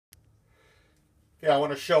Okay, I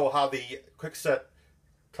want to show how the Kwikset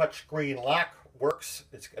touchscreen lock works.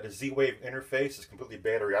 It's got a Z-Wave interface. It's completely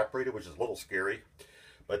battery operated, which is a little scary.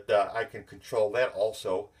 But I can control that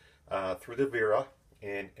also through the Vera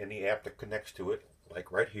and any app that connects to it.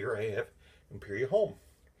 Like right here, I have ImperiHome.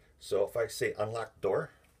 So if I say unlock the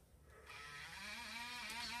door,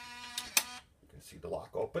 you can see the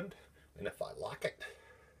lock opened. And if I lock it,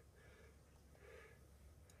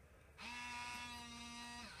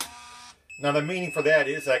 now the meaning for that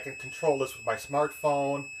is I can control this with my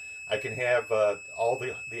smartphone. I can have all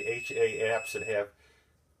the HA apps that have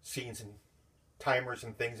scenes and timers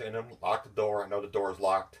and things in them. Lock the door. I know the door is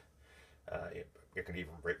locked. You can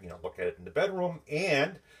even look at it in the bedroom.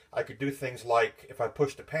 And I could do things like if I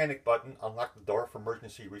push the panic button, unlock the door for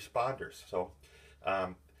emergency responders. So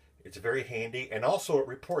it's very handy, and also it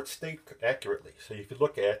reports state accurately. So if you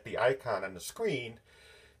look at the icon on the screen,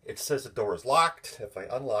 it says the door is locked. If I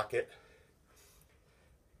unlock it,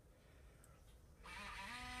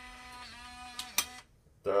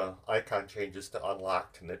 the icon changes to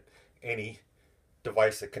unlocked, and any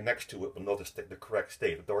device that connects to it will know the correct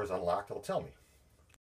state. If the door is unlocked, it'll tell me.